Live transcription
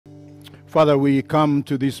Father, we come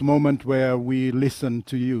to this moment where we listen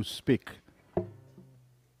to you speak.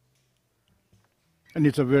 And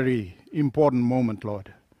it's a very important moment,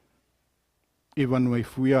 Lord. Even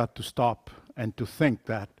if we are to stop and to think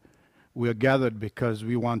that we are gathered because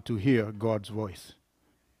we want to hear God's voice.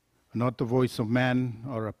 Not the voice of man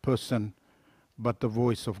or a person, but the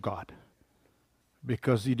voice of God.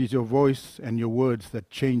 Because it is your voice and your words that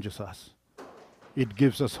changes us. It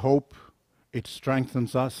gives us hope. It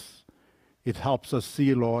strengthens us. It helps us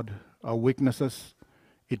see, Lord, our weaknesses.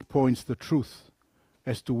 It points the truth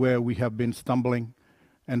as to where we have been stumbling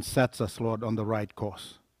and sets us, Lord, on the right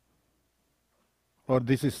course. Lord,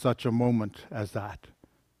 this is such a moment as that.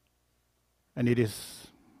 And it is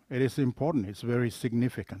important. It's very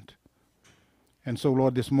significant. And so,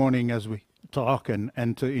 Lord, this morning as we talk and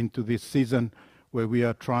enter into this season where we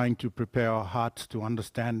are trying to prepare our hearts to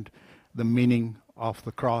understand the meaning of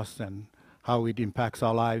the cross and how it impacts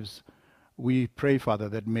our lives, we pray, Father,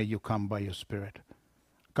 that may you come by your Spirit.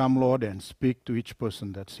 Come, Lord, and speak to each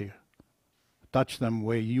person that's here. Touch them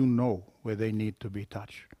where you know where they need to be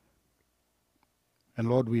touched. And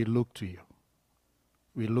Lord, we look to you.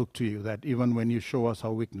 We look to you that even when you show us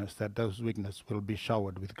our weakness, that those weaknesses will be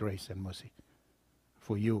showered with grace and mercy.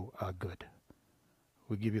 For you are good.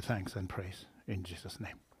 We give you thanks and praise in Jesus'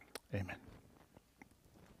 name. Amen.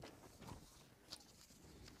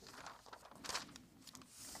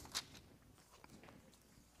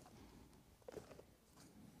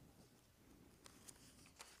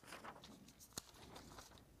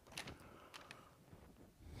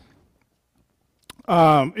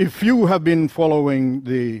 If you have been following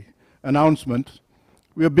the announcement,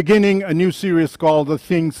 we are beginning a new series called The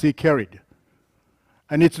Things He Carried.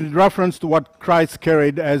 And it's in reference to what Christ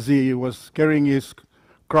carried as he was carrying his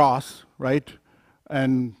cross, right?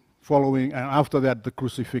 And following, and after that, the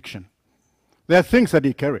crucifixion. There are things that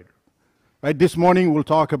he carried, right? This morning we'll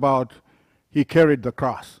talk about he carried the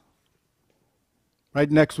cross. Right,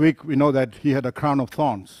 next week we know that he had a crown of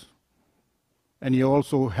thorns. And he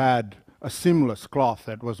also had a seamless cloth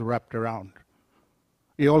that was wrapped around.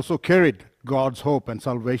 He also carried God's hope and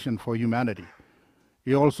salvation for humanity.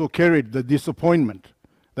 He also carried the disappointment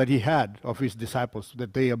that he had of his disciples,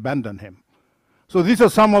 that they abandoned him. So these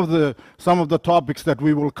are some of the topics that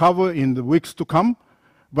we will cover in the weeks to come.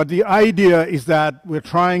 But the idea is that we're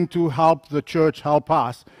trying to help the church, help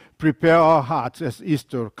us prepare our hearts as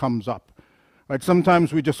Easter comes up. Right,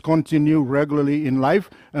 sometimes we just continue regularly in life,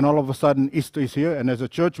 and all of a sudden Easter is here, and as a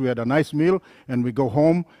church we had a nice meal, and we go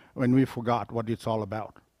home when we forgot what it's all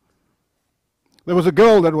about. There was a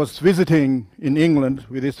girl that was visiting in England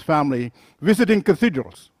with his family, visiting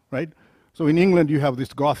cathedrals, right? So in England you have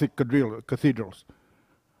these Gothic cathedrals.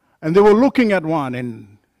 And they were looking at one,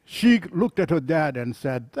 and she looked at her dad and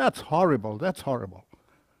said, "That's horrible, that's horrible."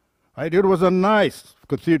 Right? It was a nice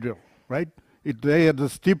cathedral, right? They had the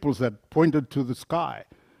steeples that pointed to the sky,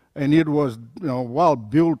 and it was, well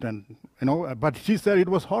built, and but she said it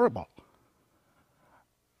was horrible.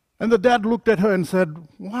 And the dad looked at her and said,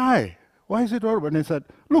 "Why? Why is it horrible?" And he said,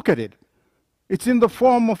 "Look at it. It's in the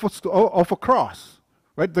form of a cross."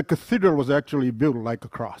 Right? The cathedral was actually built like a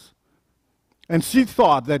cross. And she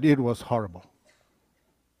thought that it was horrible.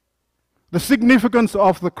 The significance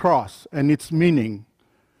of the cross and its meaning,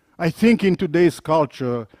 I think in today's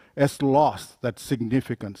culture, has lost that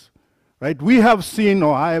significance, right? We have seen,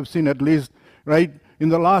 or I have seen at least, right, in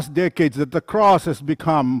the last decades, that the cross has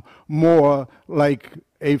become more like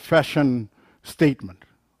a fashion statement,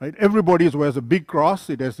 right? Everybody wears a big cross.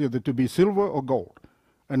 It has either to be silver or gold,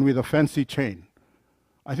 and with a fancy chain.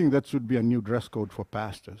 I think that should be a new dress code for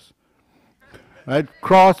pastors, right?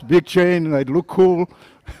 Cross, big chain, right? Look cool,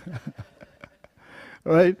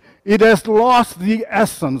 right? It has lost the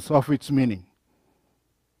essence of its meaning.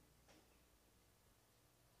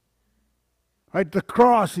 Right, the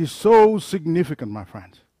cross is so significant, my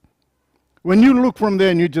friends. When you look from there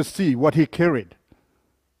and you just see what he carried.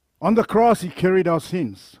 On the cross, he carried our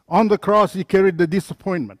sins. On the cross, he carried the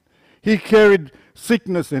disappointment. He carried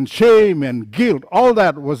sickness and shame and guilt. All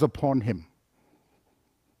that was upon him.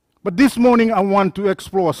 But this morning, I want to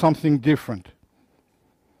explore something different.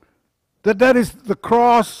 That is the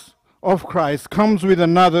cross of Christ comes with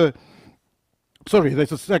another. Sorry,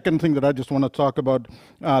 there's a second thing that I just want to talk about.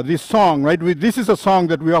 This song, right? This is a song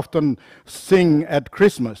that we often sing at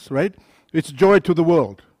Christmas, right? It's Joy to the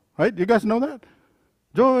World, right? You guys know that?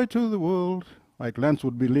 Joy to the world. Like Lance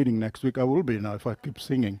would be leading next week. I will be now if I keep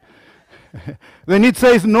singing. Then it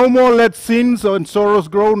says, "No more let sins and sorrows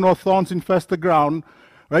grow, nor thorns infest the ground."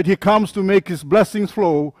 Right? He comes to make his blessings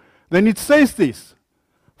flow. Then it says this,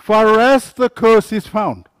 "Far as the curse is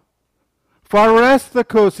found." Far as the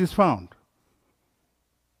curse is found.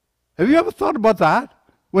 Have you ever thought about that?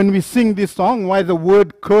 When we sing this song, why the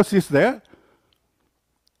word curse is there?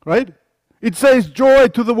 Right? It says joy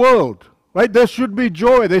to the world. Right? There should be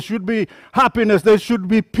joy. There should be happiness. There should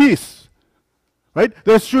be peace. Right?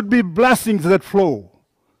 There should be blessings that flow.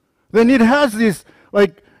 Then it has this,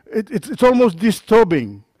 like, it's almost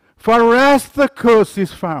disturbing. For as the curse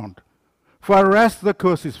is found. For as the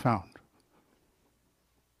curse is found.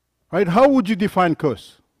 Right? How would you define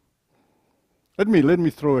curse? Let me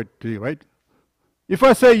throw it to you, right? If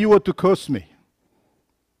I say you were to curse me,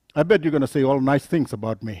 I bet you're going to say all nice things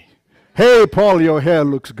about me. Hey, Paul, your hair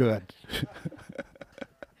looks good.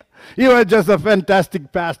 You are just a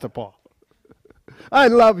fantastic pastor, Paul. I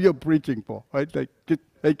love your preaching, Paul. Right? Like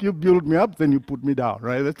you build me up, then you put me down,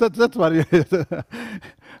 right? That's what it is.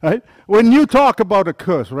 Right? When you talk about a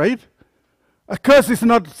curse, right? A curse is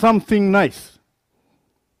not something nice.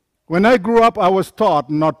 When I grew up, I was taught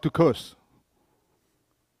not to curse.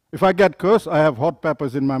 If I get cursed, I have hot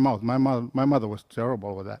peppers in my mouth. My mother was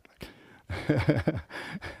terrible with that.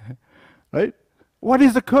 Right? What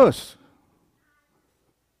is a curse?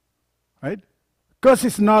 Right? Curse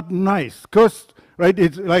is not nice. Curse, right?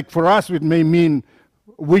 It's like for us, it may mean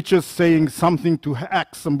witches saying something to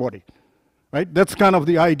hack somebody. Right? That's kind of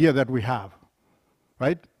the idea that we have.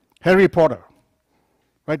 Right? Harry Potter.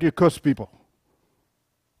 Right? You curse people.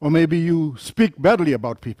 Or maybe you speak badly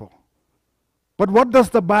about people. But what does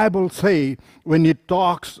the Bible say when it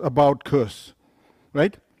talks about curse?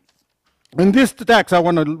 Right? In this text, I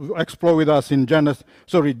want to explore with us in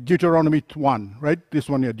Deuteronomy 1, right? This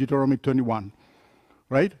one here, Deuteronomy 21,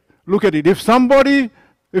 right? Look at it. If someone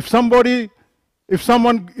is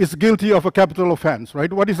guilty of a capital offense,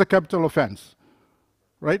 right? What is a capital offense?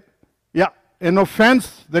 Right? Yeah, an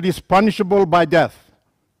offense that is punishable by death.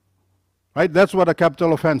 Right? That's what a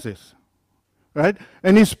capital offense is. Right?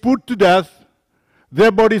 And he's put to death. Their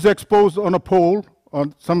body is exposed on a pole, or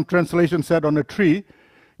some translation said on a tree.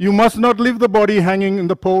 You must not leave the body hanging in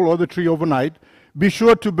the pole or the tree overnight. Be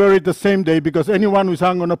sure to bury it the same day, because anyone who is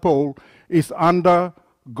hung on a pole is under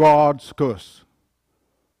God's curse.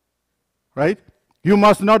 Right? You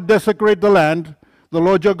must not desecrate the land the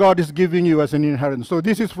Lord your God is giving you as an inheritance. So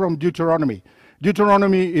this is from Deuteronomy.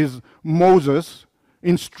 Deuteronomy is Moses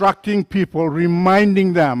instructing people,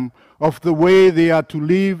 reminding them of the way they are to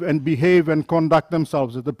live and behave and conduct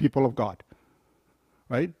themselves as the people of God.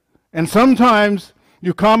 Right? And sometimes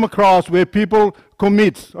you come across where people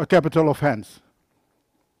commit a capital offense.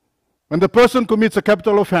 When the person commits a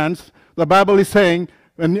capital offense, the Bible is saying,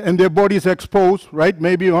 and their body is exposed, right?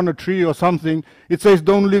 Maybe on a tree or something, it says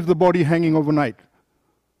don't leave the body hanging overnight.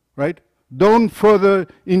 Right? Don't further,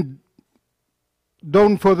 not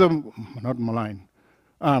malign,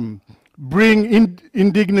 bring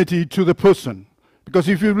indignity to the person. Because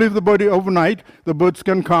if you leave the body overnight, the birds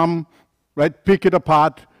can come, right, pick it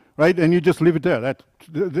apart, right, and you just leave it there.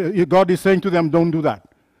 God is saying to them, don't do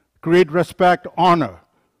that. Create respect, honor.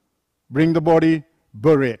 Bring the body,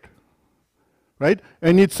 bury it. Right?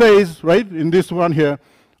 And it says, right, in this one here,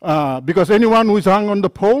 because anyone who is hung on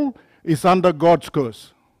the pole is under God's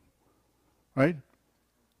curse. Right?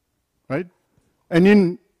 Right? And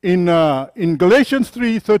in Galatians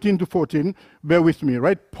 3:13 to 14, bear with me,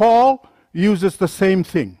 right? Paul uses the same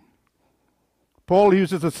thing. Paul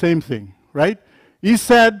uses the same thing, right? He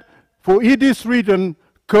said, for it is written,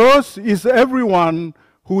 cursed is everyone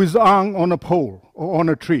who is hung on a pole or on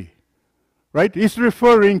a tree. Right? He's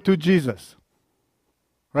referring to Jesus.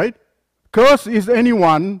 Right? Cursed is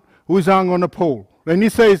anyone who is hung on a pole. And he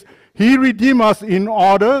says, he redeemed us in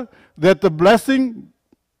order that the blessing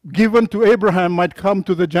given to Abraham might come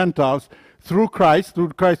to the Gentiles through Christ,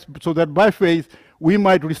 so that by faith we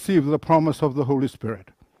might receive the promise of the Holy Spirit.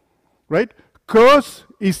 Right? Curse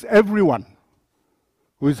is everyone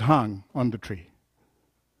who is hung on the tree.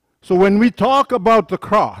 So when we talk about the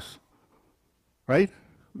cross, right?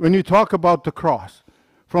 When you talk about the cross,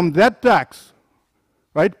 from that text,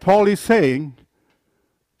 right, Paul is saying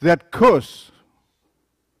that curse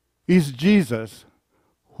is Jesus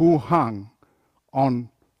who hung on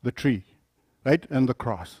the tree, right, and the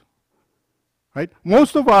cross. Right?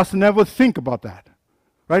 Most of us never think about that.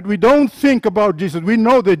 Right? We don't think about Jesus. We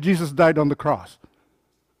know that Jesus died on the cross.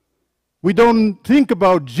 We don't think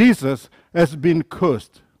about Jesus as being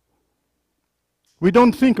cursed. We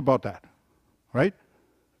don't think about that. Right?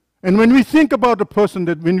 And when we think about a person,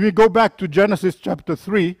 that when we go back to Genesis chapter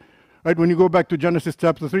 3, right, when you go back to Genesis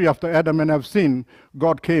chapter 3, after Adam and Eve sinned,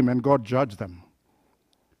 God came and God judged them.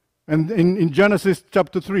 And in Genesis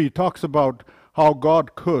chapter 3, it talks about how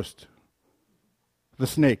God cursed the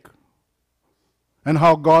snake and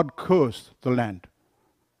how God cursed the land.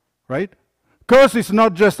 Right? Curse is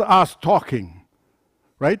not just us talking,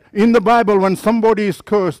 right? In the Bible, when somebody is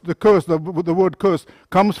cursed, the word curse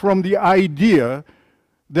comes from the idea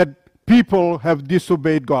that people have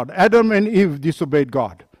disobeyed God. Adam and Eve disobeyed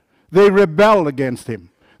God. They rebelled against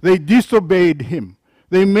him. They disobeyed him.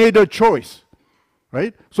 They made a choice,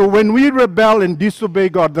 right? So when we rebel and disobey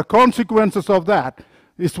God, the consequences of that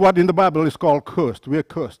is what in the Bible is called cursed. We are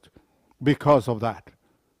cursed because of that,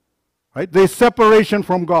 right? There's separation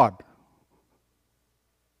from God,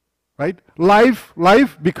 right?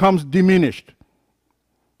 Life becomes diminished.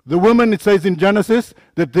 The woman, it says in Genesis,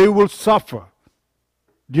 that they will suffer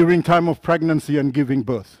during time of pregnancy and giving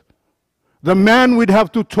birth. The man would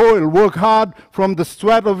have to toil, work hard, from the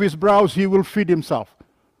sweat of his brows he will feed himself.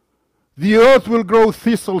 The earth will grow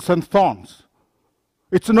thistles and thorns.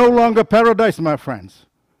 It's no longer paradise, my friends.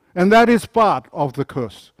 And that is part of the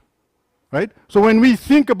curse, right? So when we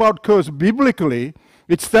think about curse biblically,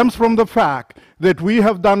 it stems from the fact that we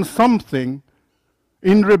have done something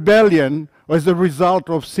in rebellion as a result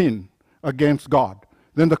of sin against God.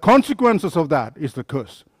 Then the consequences of that is the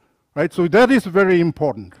curse, right? So that is very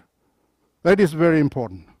important. That is very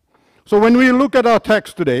important. So when we look at our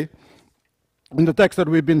text today, in the text that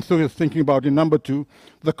we've been thinking about in number 2,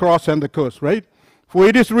 the cross and the curse, right? For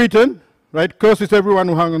it is written, right? Cursed is everyone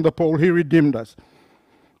who hung on the pole. He redeemed us,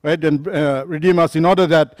 right? And redeem us in order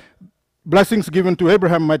that blessings given to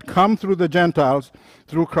Abraham might come through the Gentiles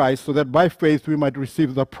through Christ, so that by faith we might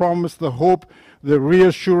receive the promise, the hope, the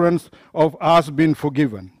reassurance of us being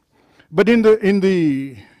forgiven. But in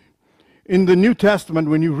the New Testament,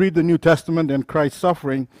 when you read the New Testament and Christ's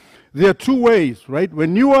suffering, there are two ways, right?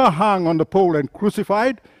 When you are hung on the pole and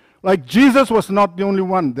crucified, like Jesus was not the only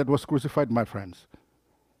one that was crucified, my friends,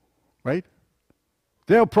 right?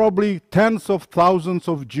 There are probably tens of thousands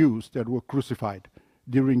of Jews that were crucified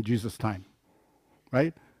during Jesus' time,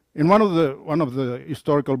 right? In one of the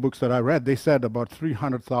historical books that I read, they said about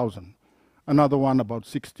 300,000. Another one about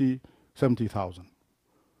 60, 70,000.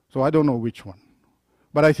 So I don't know which one.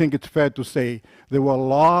 But I think it's fair to say there were a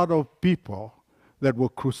lot of people that were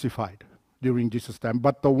crucified during Jesus' time.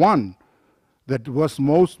 But the one that was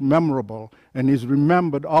most memorable and is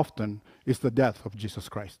remembered often is the death of Jesus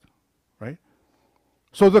Christ, right?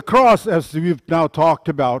 So the cross, as we've now talked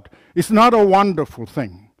about, is not a wonderful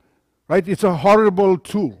thing, right? It's a horrible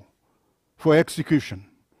tool for execution.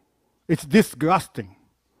 It's disgusting,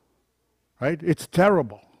 right? It's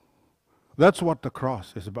terrible. That's what the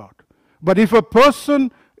cross is about. But if a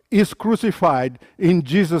person is crucified in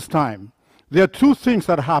Jesus' time, there are two things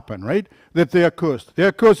that happen, right? That they are cursed. They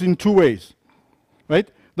are cursed in two ways,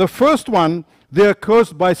 right? The first one, they are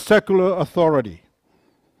cursed by secular authority,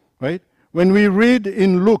 right? When we read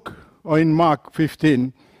in Luke or in Mark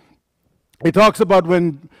 15, it talks about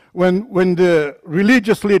when the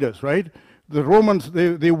religious leaders, right? The Romans,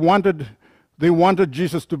 they wanted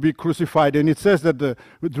Jesus to be crucified, and it says that the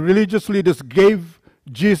religious leaders gave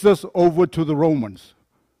Jesus over to the Romans.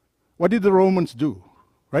 What did the Romans do,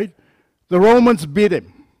 right? The Romans beat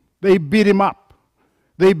him. They beat him up.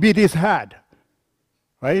 They beat his head,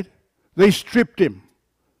 right? They stripped him,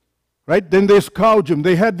 right? Then they scourged him.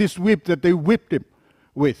 They had this whip that they whipped him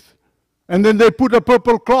with. And then they put a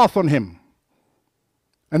purple cloth on him.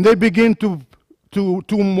 And they began to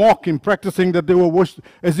mock him, practicing that they were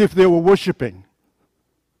as if they were worshiping,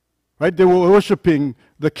 right? They were worshiping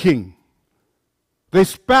the king. They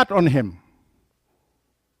spat on him.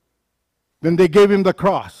 Then they gave him the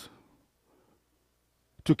cross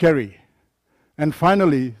to carry. And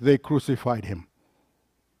finally, they crucified him.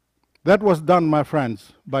 That was done, my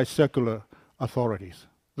friends, by secular authorities.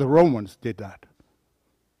 The Romans did that.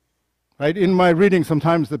 Right? In my reading,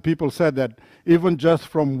 sometimes the people said that even just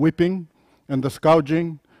from whipping and the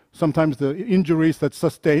scourging, sometimes the injuries that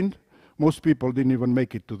sustained, most people didn't even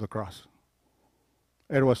make it to the cross.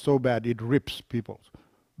 It was so bad, it rips people's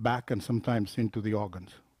back and sometimes into the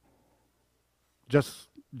organs.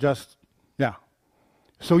 Yeah.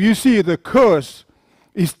 So you see, the curse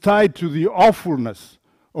is tied to the awfulness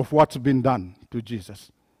of what's been done to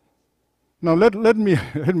Jesus. Now let me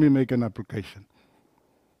make an application.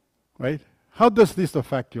 Right? How does this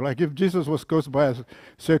affect you? Like if Jesus was cursed by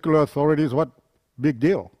secular authorities, what big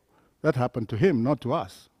deal? That happened to him, not to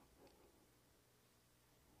us.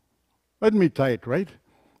 Let me tie it, right,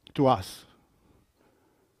 to us.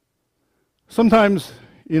 Sometimes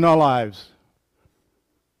in our lives,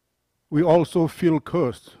 we also feel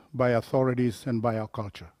cursed by authorities and by our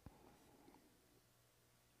culture.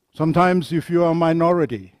 Sometimes if you are a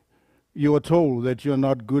minority, you are told that you're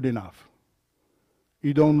not good enough.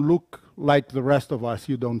 You don't look like the rest of us,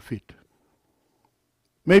 you don't fit.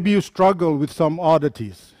 Maybe you struggle with some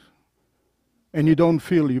oddities. and you don't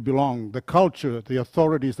feel you belong. The culture, the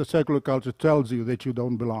authorities, the secular culture tells you that you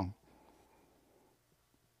don't belong.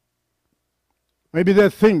 Maybe there are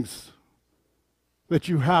things that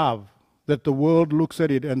you have that the world looks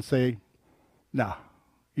at it and say, nah,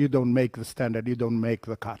 you don't make the standard, you don't make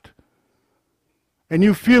the cut. And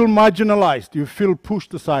you feel marginalized, you feel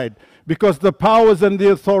pushed aside because the powers and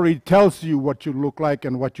the authority tells you what you look like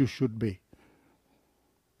and what you should be.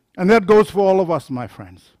 And that goes for all of us, my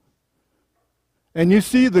friends. And you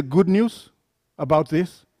see the good news about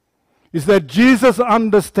this is that Jesus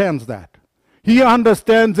understands that. He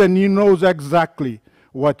understands and he knows exactly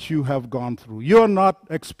what you have gone through. You're not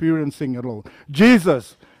experiencing it alone.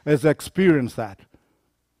 Jesus has experienced that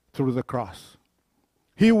through the cross.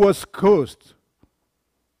 He was cursed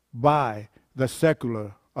by the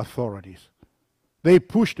secular authorities. They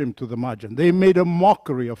pushed him to the margin. They made a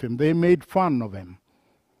mockery of him. They made fun of him.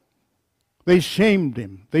 They shamed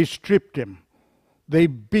him. They stripped him. They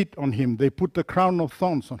beat on him. They put the crown of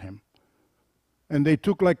thorns on him. And they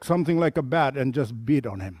took something like a bat and just beat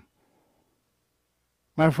on him.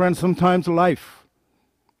 My friends, sometimes life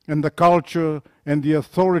and the culture and the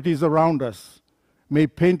authorities around us may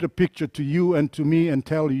paint a picture to you and to me and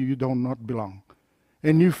tell you you do not belong.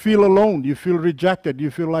 And you feel alone, you feel rejected,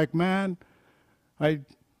 you feel like, man,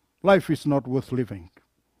 life is not worth living.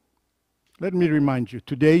 Let me remind you,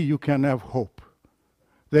 today you can have hope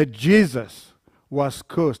that Jesus was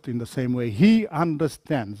cursed in the same way. He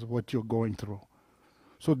understands what you're going through.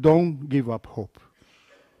 So don't give up hope.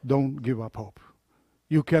 Don't give up hope.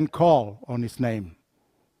 You can call on his name.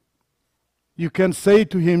 You can say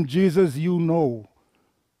to him, Jesus, you know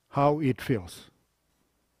how it feels.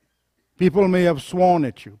 People may have sworn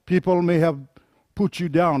at you. People may have put you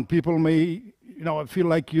down. People may, feel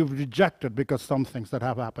like you've rejected because some things that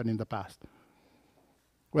have happened in the past.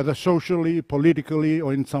 Whether socially, politically,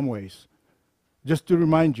 or in some ways. Just to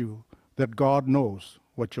remind you that God knows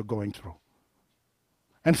what you're going through.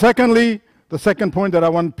 And secondly, the second point that I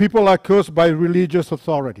want, people are cursed by religious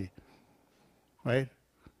authority. Right?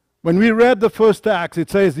 When we read the first Acts,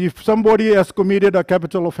 it says if somebody has committed a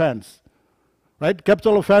capital offense, right?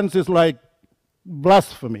 Capital offense is like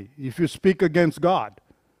blasphemy, if you speak against God.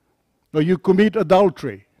 Or you commit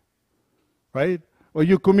adultery, right? Or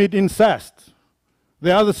you commit incest.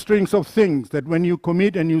 There are the strings of things that when you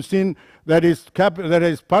commit and you sin, that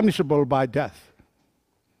is punishable by death,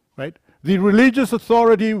 right? The religious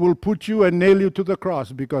authority will put you and nail you to the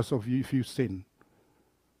cross because of you if you sin,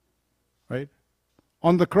 right?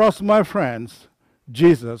 On the cross, my friends,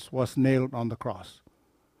 Jesus was nailed on the cross.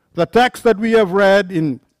 The text that we have read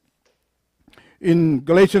in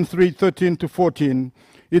Galatians 3:13 to 14,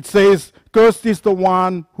 it says, cursed is the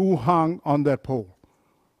one who hung on that pole,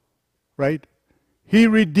 right? He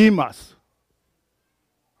redeemed us,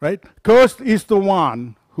 right? Cursed is the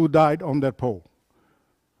one who died on that pole.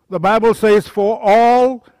 The Bible says, for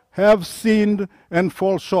all have sinned and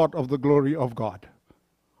fall short of the glory of God.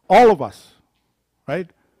 All of us, right?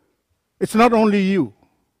 It's not only you.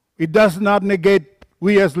 It does not negate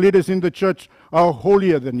we as leaders in the church are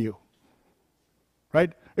holier than you,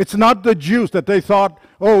 right? It's not the Jews that they thought,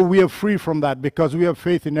 oh, we are free from that because we have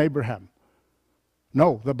faith in Abraham.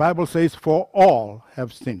 No, the Bible says, for all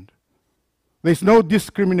have sinned. There's no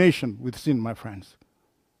discrimination with sin, my friends.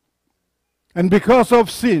 And because of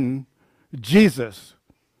sin, Jesus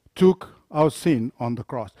took our sin on the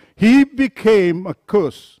cross. He became a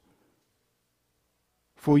curse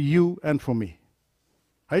for you and for me.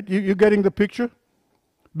 Right? You getting the picture?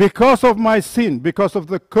 Because of my sin, because of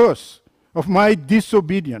the curse of my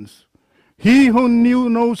disobedience, he who knew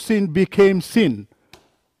no sin became sin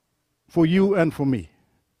for you and for me.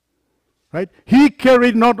 Right? He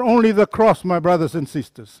carried not only the cross, my brothers and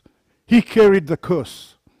sisters, he carried the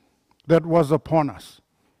curse that was upon us.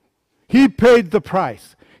 He paid the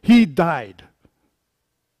price. He died.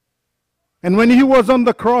 And when he was on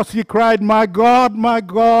the cross, he cried, my God,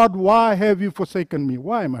 why have you forsaken me?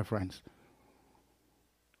 Why, my friends?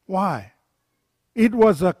 Why? It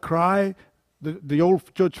was a cry, the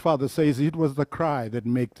old church father says, it was the cry that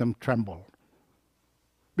made them tremble.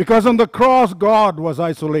 Because on the cross, God was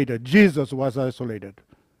isolated. Jesus was isolated.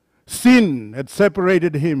 Sin had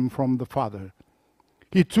separated him from the Father.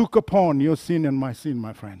 He took upon your sin and my sin,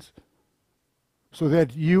 my friends, so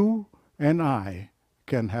that you and I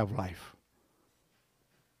can have life.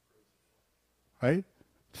 Right?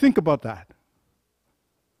 Think about that.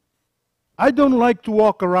 I don't like to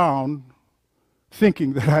walk around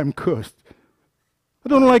thinking that I'm cursed. I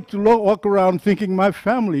don't like to walk around thinking my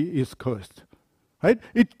family is cursed. Right?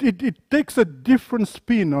 It takes a different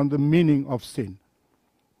spin on the meaning of sin.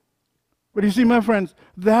 But you see, my friends,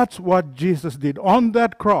 that's what Jesus did on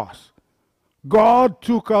that cross. God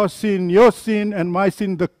took our sin, your sin and my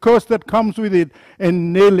sin, the curse that comes with it,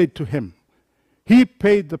 and nailed it to him. He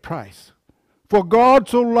paid the price. For God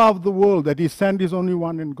so loved the world that he sent his only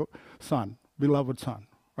one Son, beloved Son,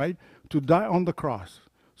 right, to die on the cross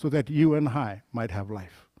so that you and I might have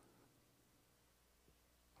life.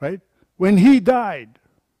 Right? When he died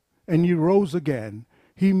and he rose again,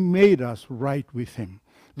 he made us right with him.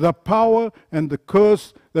 The power and the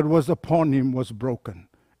curse that was upon him was broken.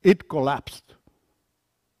 It collapsed.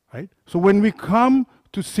 Right? So when we come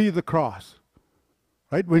to see the cross,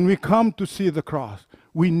 right? When we come to see the cross,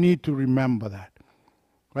 we need to remember that.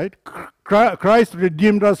 Right? Christ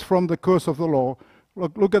redeemed us from the curse of the law.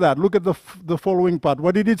 Look at that. Look at the following part.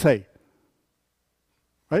 What did it say?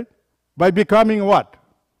 Right? By becoming what?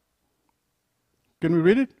 Can we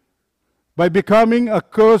read it? By becoming a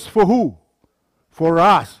curse for who? For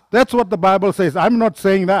us. That's what the Bible says. I'm not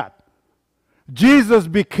saying that. Jesus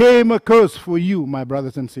became a curse for you, my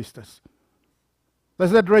brothers and sisters.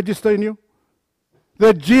 Does that register in you?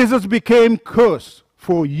 That Jesus became curse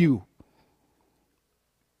for you.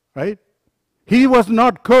 Right? He was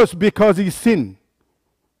not cursed because he sinned.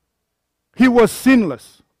 He was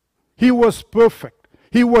sinless. He was perfect.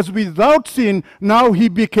 He was without sin. Now he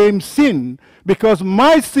became sin because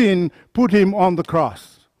my sin put him on the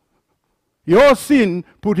cross. Your sin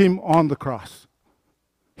put him on the cross.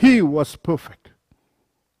 He was perfect.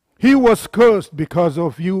 He was cursed because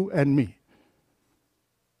of you and me.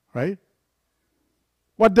 Right?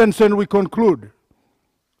 What then shall we conclude?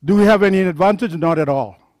 Do we have any advantage? Not at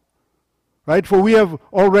all. Right? For we have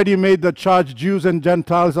already made the charge, Jews and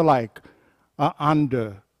Gentiles alike are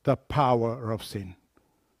under the power of sin.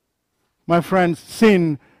 My friends,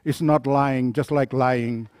 sin is not lying, just like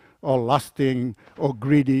lying or lusting or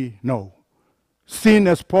greedy. No. Sin,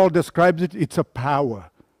 as Paul describes it, it's a power.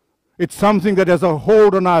 It's something that has a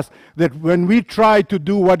hold on us that when we try to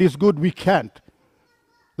do what is good, we can't.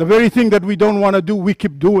 The very thing that we don't want to do, we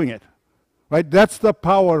keep doing it. Right? That's the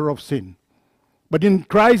power of sin. But in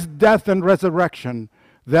Christ's death and resurrection,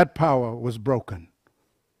 that power was broken.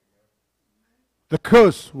 The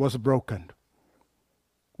curse was broken.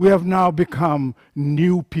 We have now become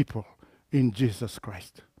new people in Jesus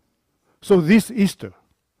Christ. So this Easter,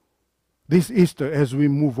 as we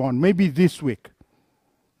move on, maybe this week,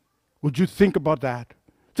 would you think about that?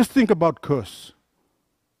 Just think about curse.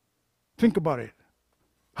 Think about it.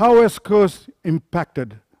 How has curse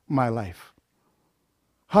impacted my life?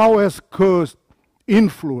 How has curse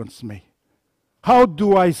influenced me? How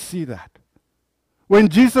do I see that? When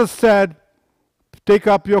Jesus said, take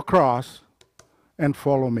up your cross and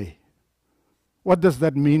follow me, what does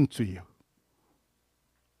that mean to you?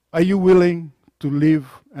 Are you willing to live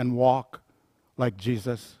and walk like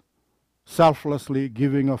Jesus, selflessly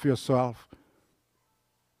giving of yourself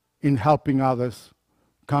in helping others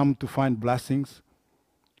come to find blessings,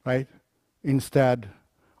 right? Instead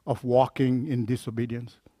of walking in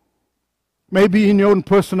disobedience. Maybe in your own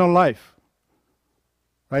personal life,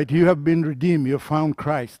 right? You have been redeemed, you have found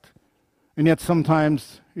Christ, and yet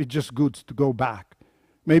sometimes it's just good to go back.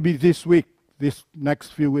 Maybe this week, this next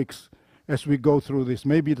few weeks, as we go through this,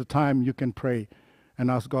 maybe the time you can pray and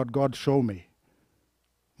ask God, God, show me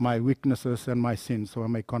my weaknesses and my sins so I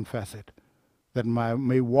may confess it. That I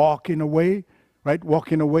may walk in a way, right?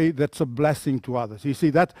 Walk in a way that's a blessing to others. You see,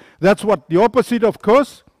 that's what the opposite of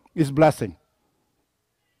curse is, blessing.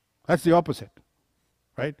 That's the opposite,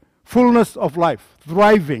 right? Fullness of life,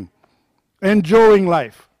 thriving, enjoying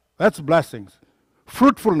life. That's blessings.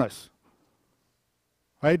 Fruitfulness,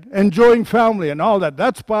 right? Enjoying family and all that.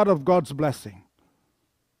 That's part of God's blessing,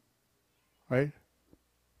 right?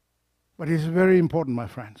 But it's very important, my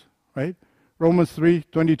friends, right? Romans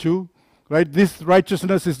 3:22, right? This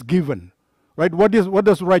righteousness is given, right? What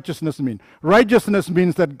does righteousness mean? Righteousness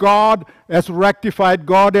means that God has rectified,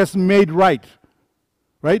 God has made right,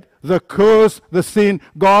 right? The curse, the sin,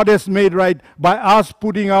 God has made right by us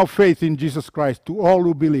putting our faith in Jesus Christ to all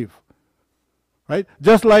who believe, right?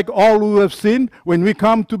 Just like all who have sinned, when we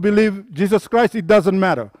come to believe Jesus Christ, it doesn't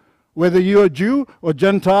matter whether you're a Jew or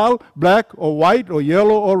Gentile, black or white or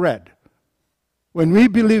yellow or red. When we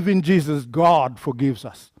believe in Jesus, God forgives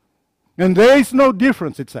us. And there is no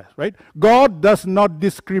difference, it says, right? God does not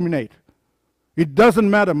discriminate. It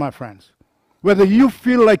doesn't matter, my friends, whether you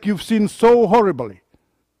feel like you've sinned so horribly,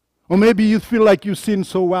 or maybe you feel like you sinned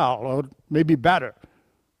so well, or maybe better,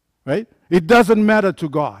 right? It doesn't matter to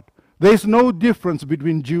God. There is no difference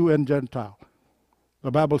between Jew and Gentile.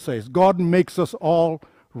 The Bible says God makes us all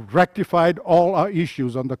rectified, all our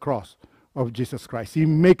issues on the cross of Jesus Christ. He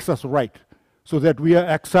makes us right so that we are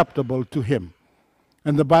acceptable to him.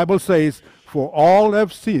 And the Bible says, for all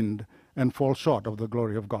have sinned and fall short of the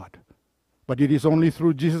glory of God. But it is only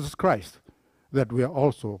through Jesus Christ that we are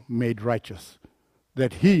also made righteous,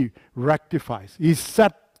 that he rectifies. He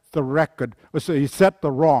set the record, so he set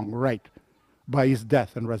the wrong right by his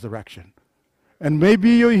death and resurrection. And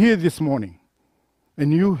maybe you're here this morning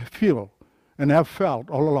and you feel and have felt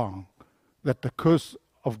all along that the curse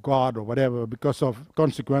of God or whatever, because of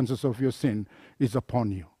consequences of your sin, is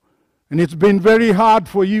upon you. And it's been very hard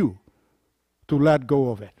for you to let go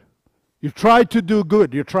of it. You try to do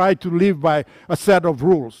good. You try to live by a set of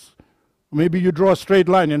rules. Maybe you draw a straight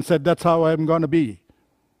line and said, that's how I'm going to be.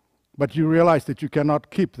 But you realize that you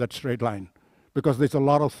cannot keep that straight line because there's a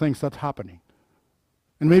lot of things that's happening.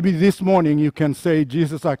 And maybe this morning you can say,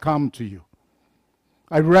 Jesus, I come to you.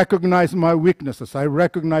 I recognize my weaknesses. I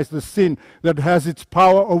recognize the sin that has its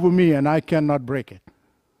power over me and I cannot break it.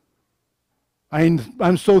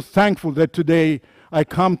 I'm so thankful that today I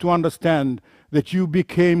come to understand that you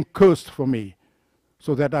became cursed for me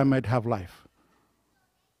so that I might have life.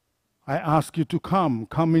 I ask you to come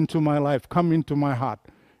into my life, come into my heart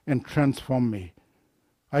and transform me.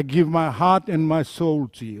 I give my heart and my soul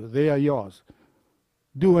to you. They are yours.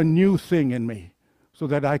 Do a new thing in me so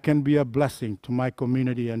that I can be a blessing to my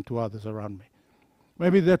community and to others around me.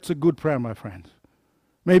 Maybe that's a good prayer, my friends.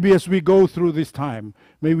 Maybe as we go through this time,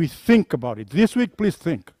 may we think about it. This week, please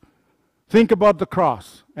think. Think about the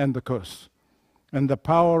cross and the curse and the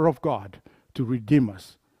power of God to redeem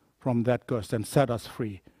us from that curse and set us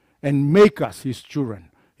free and make us his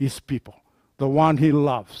children, his people, the one he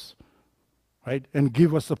loves, right? And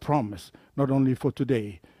give us a promise, not only for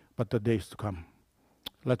today, but the days to come.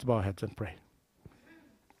 Let's bow our heads and pray.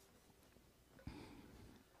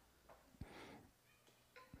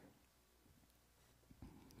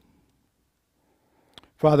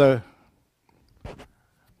 Father,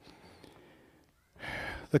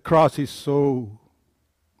 the cross is so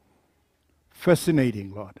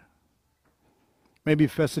fascinating, Lord. Maybe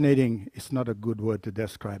fascinating is not a good word to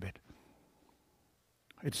describe it.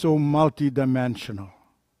 It's so multidimensional.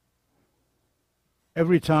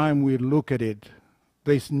 Every time we look at it,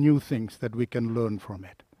 there's new things that we can learn from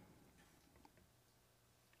it.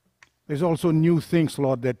 There's also new things,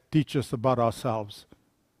 Lord, that teach us about ourselves.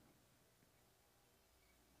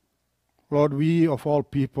 Lord, we of all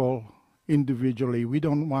people, individually, we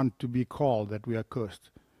don't want to be called that we are cursed.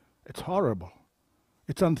 It's horrible.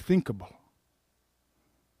 It's unthinkable.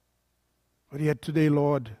 But yet today,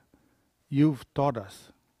 Lord, you've taught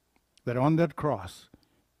us that on that cross,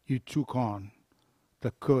 you took on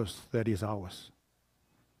the curse that is ours.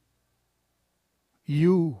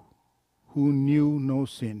 You who knew no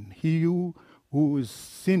sin, you who is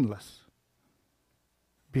sinless,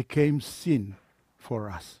 became sin for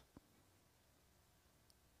us.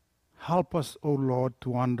 Help us, O Lord,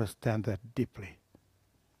 to understand that deeply,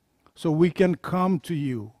 so we can come to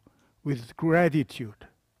you with gratitude,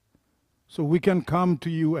 so we can come to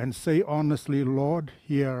you and say honestly, Lord,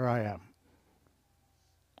 here I am.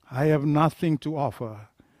 I have nothing to offer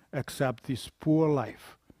except this poor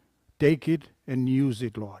life. Take it and use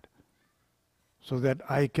it, Lord, so that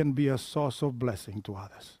I can be a source of blessing to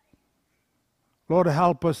others. Lord,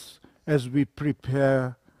 help us as we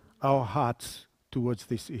prepare our hearts towards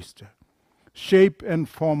this Easter. Shape and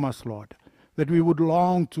form us, Lord, that we would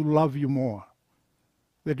long to love you more,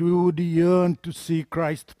 that we would yearn to see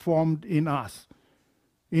Christ formed in us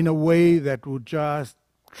in a way that would just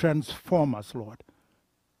transform us, Lord,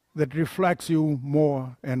 that reflects you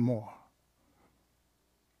more and more.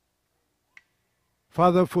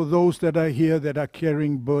 Father, for those that are here that are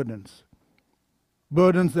carrying burdens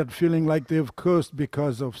that feeling like they've cursed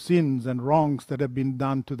because of sins and wrongs that have been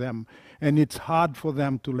done to them, and it's hard for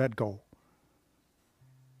them to let go.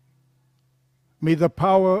 May the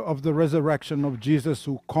power of the resurrection of Jesus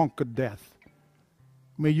who conquered death,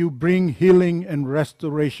 may you bring healing and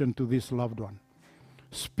restoration to this loved one.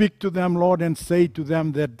 Speak to them, Lord, and say to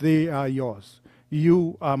them that they are yours.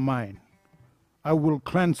 You are mine. I will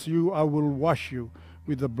cleanse you, I will wash you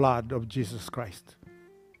with the blood of Jesus Christ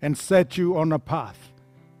and set you on a path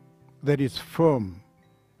that is firm,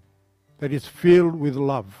 that is filled with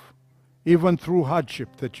love, even through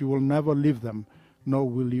hardship, that you will never leave them, nor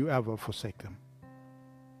will you ever forsake them.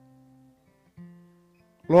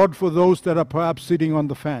 Lord, for those that are perhaps sitting on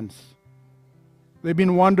the fence, they've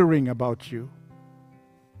been wondering about you.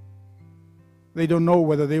 They don't know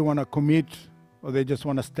whether they want to commit or they just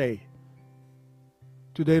want to stay.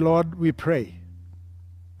 Today, Lord, we pray.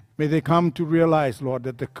 May they come to realize, Lord,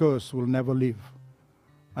 that the curse will never leave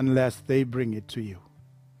unless they bring it to you.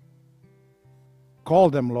 Call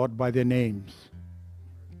them, Lord, by their names.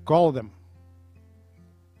 Call them.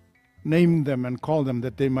 Name them and call them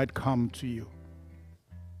that they might come to you.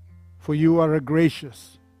 For you are a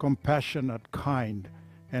gracious, compassionate, kind,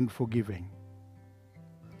 and forgiving.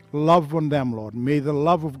 Love on them, Lord. May the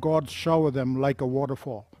love of God shower them like a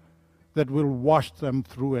waterfall that will wash them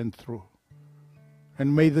through and through.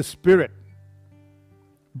 And may the Spirit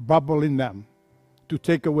bubble in them to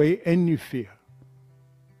take away any fear,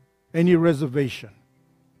 any reservation,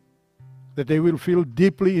 that they will feel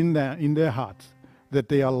deeply in their hearts that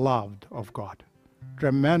they are loved of God,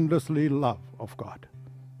 tremendously loved of God.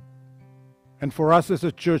 And for us as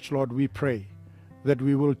a church, Lord, we pray that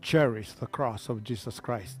we will cherish the cross of Jesus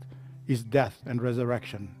Christ, His death and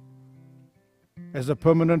resurrection, as a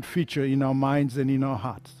permanent feature in our minds and in our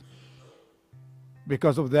hearts.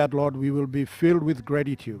 Because of that, Lord, we will be filled with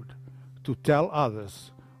gratitude to tell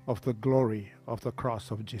others of the glory of the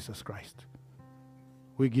cross of Jesus Christ.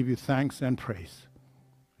 We give you thanks and praise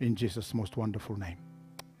in Jesus' most wonderful name.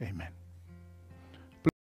 Amen.